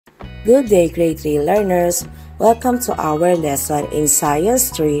Good day, grade 3 learners. Welcome to our lesson in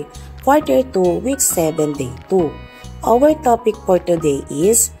Science 3, Quarter 2, Week 7, Day 2. Our topic for today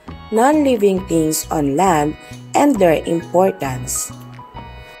is non-living things on land and their importance.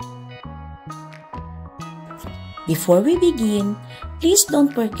 Before we begin, please don't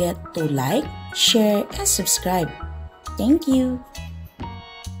forget to like, share, and subscribe. Thank you.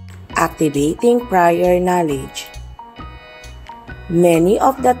 Activating prior knowledge. Many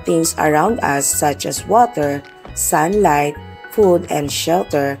of the things around us, such as water, sunlight, food, and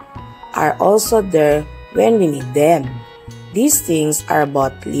shelter, are also there when we need them. These things are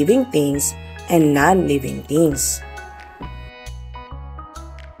both living things and non-living things.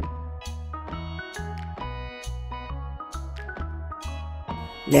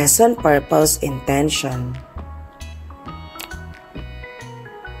 Lesson Purpose Intention.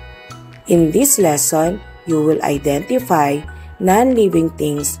 In this lesson, you will identify non-living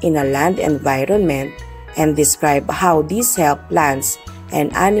things in a land environment and describe how these help plants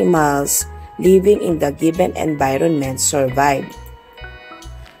and animals living in the given environment survive.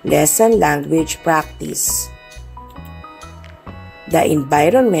 Lesson Language Practice. The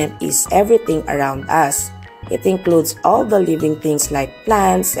environment is everything around us. It includes all the living things like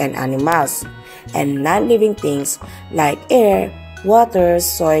plants and animals, and non-living things like air, water,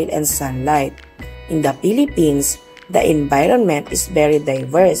 soil, and sunlight. In the Philippines, the environment is very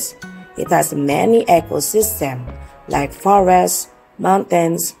diverse. It has many ecosystems like forests,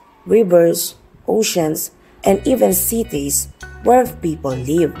 mountains, rivers, oceans, and even cities where people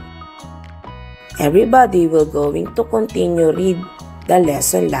live. Everybody will going to continue read the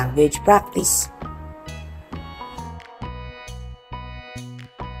lesson language practice.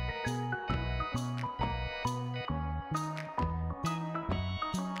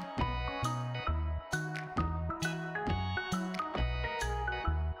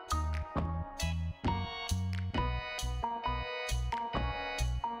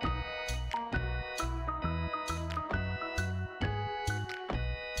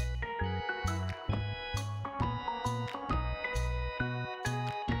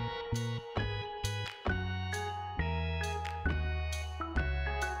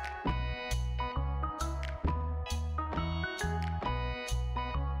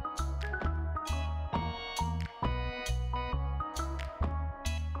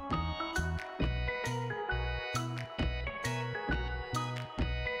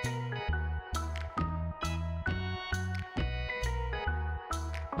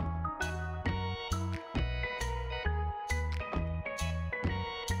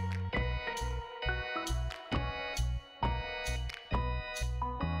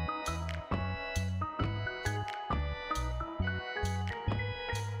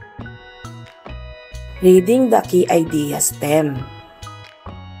 Reading the key ideas stem.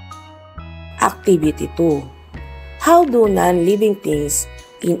 Activity 2. How do non-living things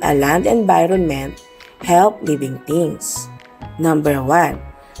in a land environment help living things? Number 1.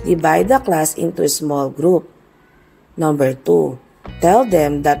 Divide the class into a small group. Number 2. Tell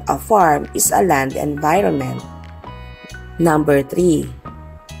them that a farm is a land environment. Number 3.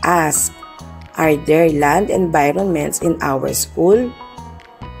 Ask, are there land environments in our school?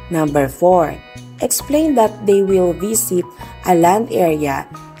 Number 4. Explain that they will visit a land area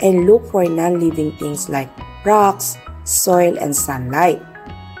and look for non-living things like rocks, soil, and sunlight.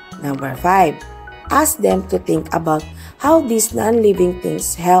 Number 5. Ask them to think about how these non-living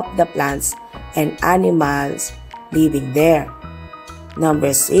things help the plants and animals living there.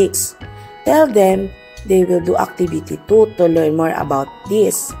 Number 6. Tell them they will do activity 2 to learn more about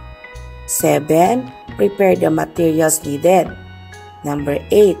this. 7. Prepare the materials needed. Number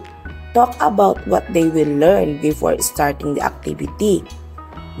 8. Talk about what they will learn before starting the activity.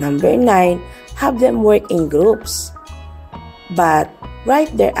 Number 9. Have them work in groups, but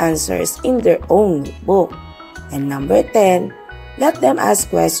write their answers in their own book. And number 10. Let them ask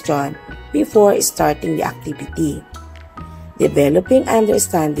questions before starting the activity. Developing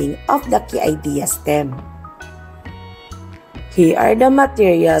understanding of the key idea stem. Here are the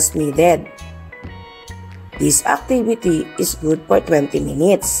materials needed. This activity is good for 20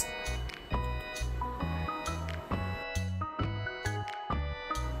 minutes.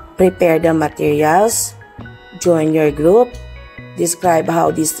 Prepare the materials, join your group, describe how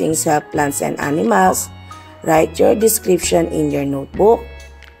these things help plants and animals, write your description in your notebook.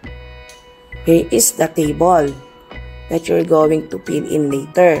 Here is the table that you're going to fill in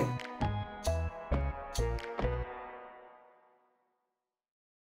later.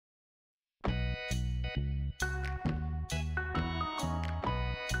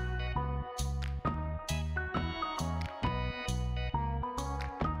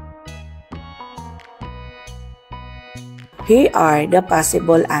 Here are the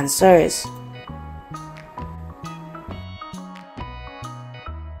possible answers.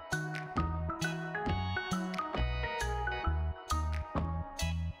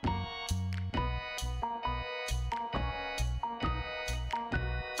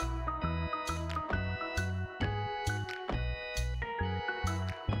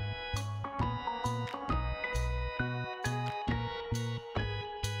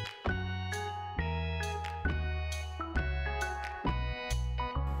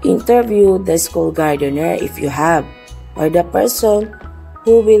 Interview the school gardener if you have, or the person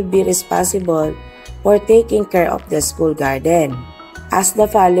who will be responsible for taking care of the school garden. Ask the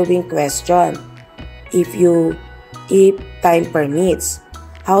following question. If time permits,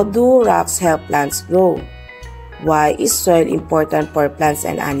 how do rocks help plants grow? Why is soil important for plants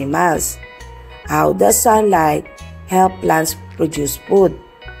and animals? How does sunlight help plants produce food?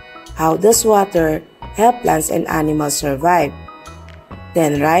 How does water help plants and animals survive?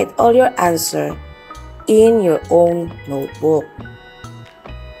 Then write all your answer in your own notebook.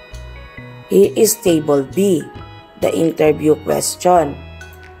 Here is table B, the interview question.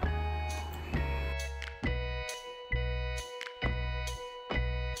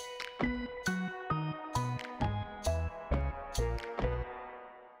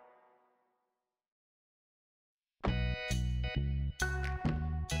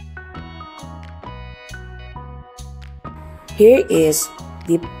 Here is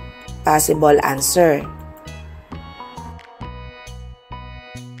the possible answer.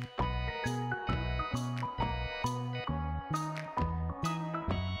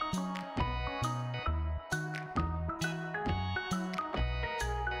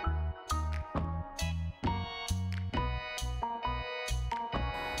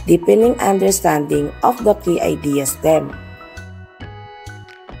 Deepening understanding of the key ideas stem.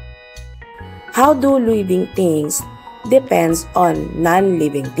 How do living things depends on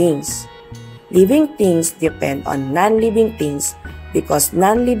non-living things? Living things depend on non-living things because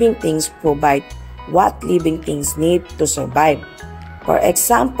non-living things provide what living things need to survive. For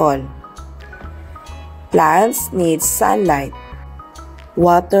example, plants need sunlight,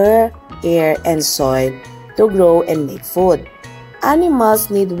 water, air, and soil to grow and make food. Animals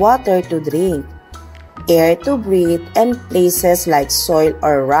need water to drink, air to breathe, and places like soil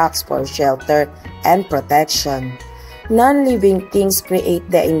or rocks for shelter and protection. Non-living things create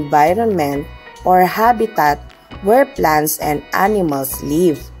the environment or habitat where plants and animals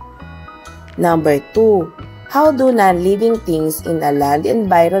live. Number 2. How do non-living things in a land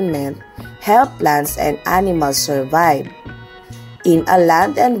environment help plants and animals survive? In a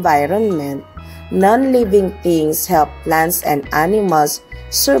land environment, non-living things help plants and animals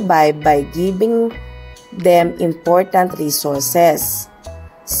survive by giving them important resources.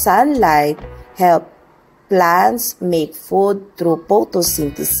 Sunlight helps plants make food through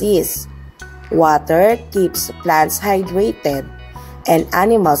photosynthesis. Water keeps plants hydrated and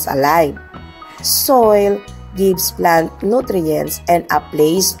animals alive. Soil gives plant nutrients and a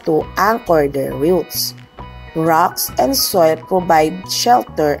place to anchor their roots. Rocks and soil provide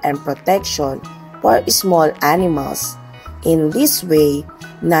shelter and protection for small animals. In this way,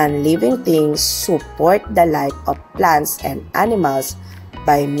 non-living things support the life of plants and animals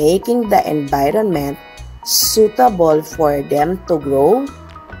by making the environment suitable for them to grow,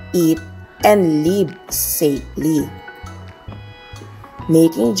 eat, and live safely.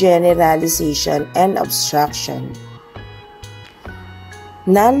 Making generalization and abstraction.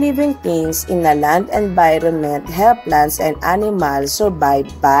 Non-living things in a land environment help plants and animals survive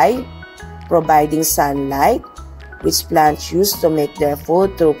by providing sunlight, which plants use to make their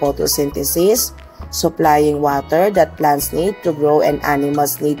food through photosynthesis, supplying water that plants need to grow and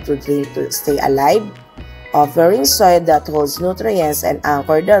animals need to drink to stay alive, offering soil that holds nutrients and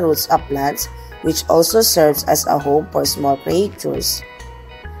anchor the roots of plants, which also serves as a home for small creatures.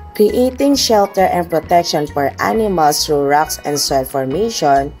 Creating shelter and protection for animals through rocks and soil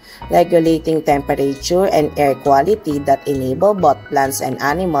formation, regulating temperature and air quality that enable both plants and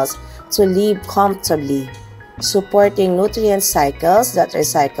animals to live comfortably, supporting nutrient cycles that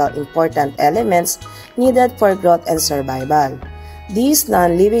recycle important elements needed for growth and survival. These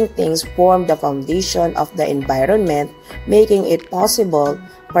non-living things form the foundation of the environment, making it possible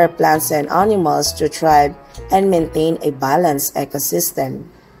for plants and animals to thrive and maintain a balanced ecosystem.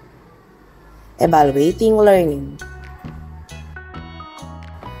 Evaluating learning.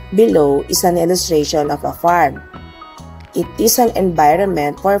 Below is an illustration of a farm. It is an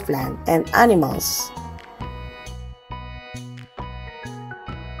environment for plants and animals.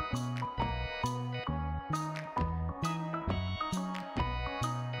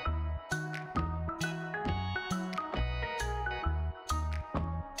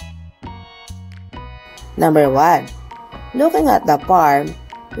 Number 1. Looking at the farm,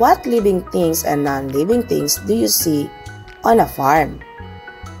 what living things and non-living things do you see on a farm?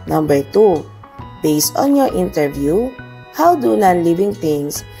 Number 2. Based on your interview, how do non-living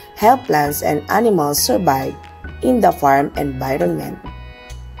things help plants and animals survive in the farm environment?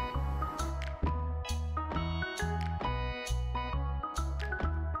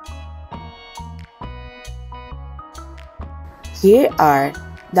 Here are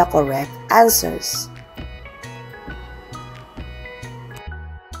the correct answers.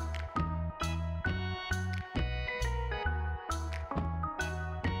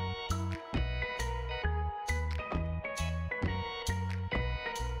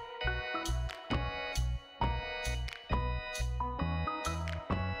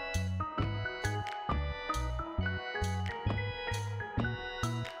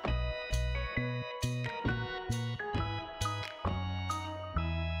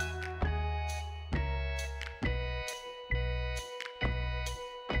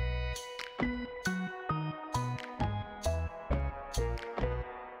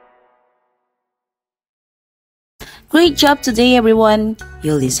 Great job today, everyone!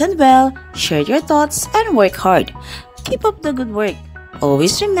 You listened well, shared your thoughts, and work hard. Keep up the good work.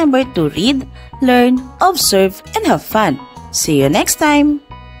 Always remember to read, learn, observe, and have fun. See you next time!